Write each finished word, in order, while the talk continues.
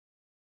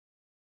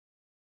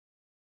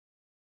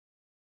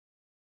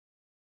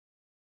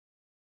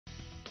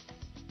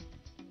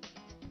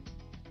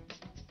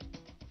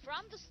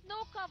from the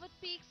snow-covered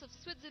peaks of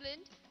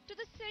Switzerland to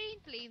the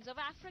serene plains of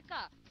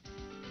Africa.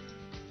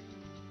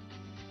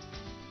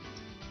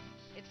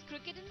 It's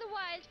cricket in the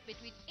wild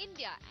between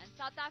India and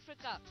South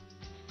Africa.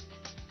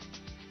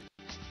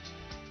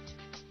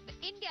 The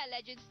India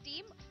Legends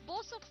team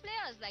boasts of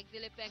players like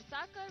Dilip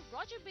Vengsarkar,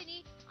 Roger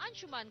Binny,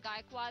 Anshuman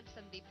Gaikwad,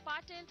 Sandeep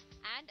Patil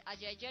and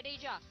Ajay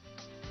Jadeja.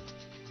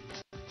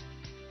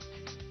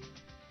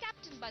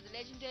 Captained by the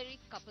legendary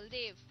Kapil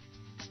Dev.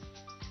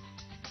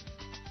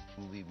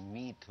 We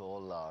meet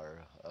all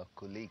our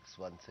colleagues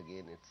once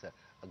again. It's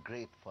a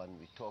great fun.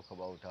 We talk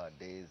about our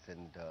days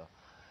and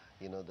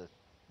you know, the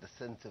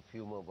sense of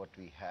humor what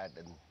we had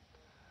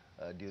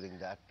and during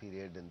that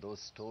period, and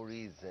those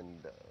stories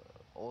and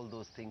all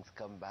those things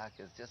come back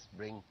as just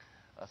bring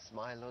a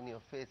smile on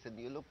your face, and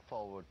you look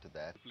forward to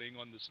that. Playing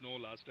on the snow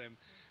last time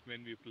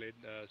when we played,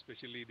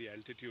 especially the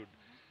altitude,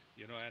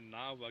 you know, and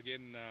now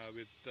again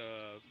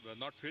with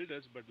not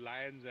fielders but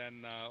lions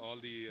and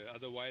all the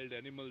other wild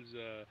animals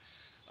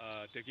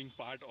taking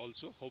part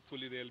also.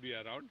 Hopefully they'll be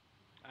around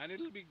and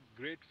it'll be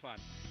great fun.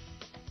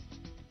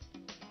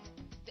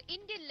 The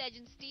Indian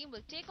Legends team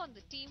will take on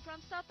the team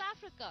from South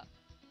Africa,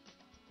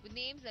 with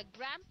names like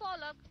Graham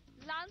Pollock,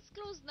 Lance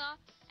Klusener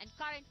and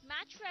current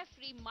match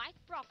referee Mike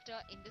Proctor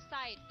in the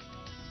side.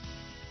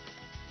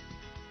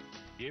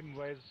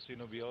 Game-wise, you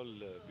know,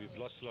 we've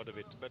lost a lot of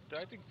it, but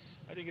I think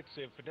it's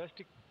a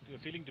fantastic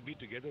feeling to be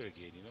together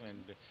again, you know,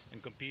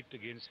 and compete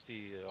against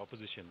the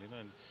opposition, you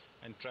know,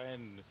 and try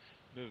and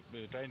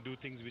do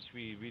things which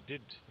we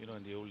did, you know,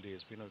 in the old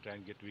days, you know, try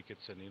and get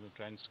wickets and, you know,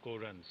 try and score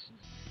runs.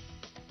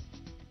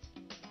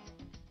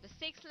 The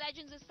 6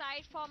 Legends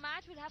aside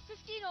format will have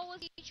 15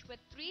 overs each, with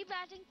 3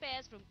 batting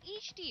pairs from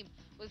each team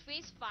will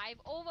face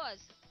 5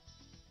 overs.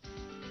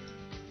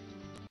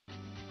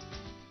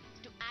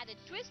 To add a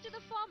twist to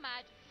the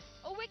format,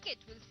 a wicket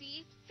will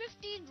see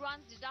 15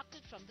 runs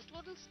deducted from the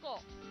total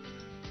score.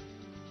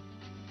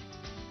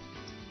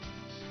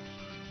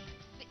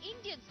 The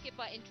Indian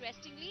skipper,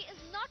 interestingly, is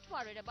not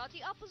worried about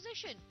the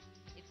opposition.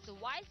 It's the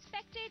wild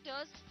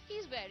spectators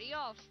he's wary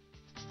of.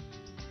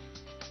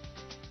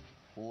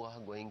 Who are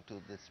going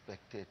to the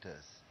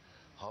spectators?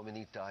 How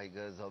many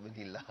tigers, how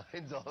many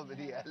lions, how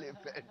many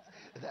elephants?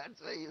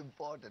 That's very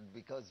important,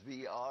 because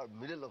we are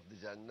middle of the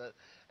jungle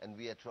and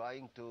we are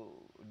trying to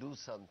do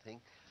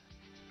something.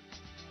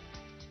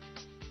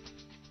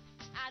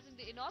 As in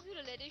the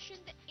inaugural edition,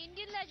 the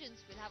Indian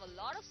Legends will have a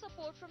lot of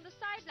support from the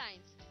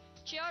sidelines,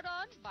 cheered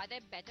on by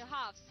their better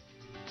halves.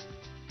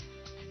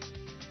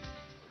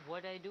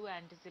 What I do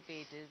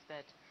anticipate is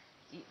that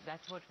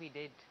that's what we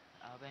did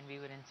when we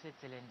were in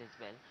Switzerland as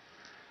well.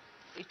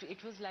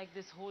 It was like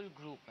this whole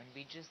group, and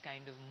we just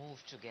kind of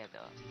moved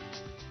together.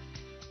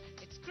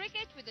 It's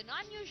cricket with an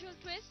unusual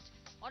twist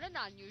on an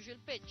unusual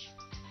pitch.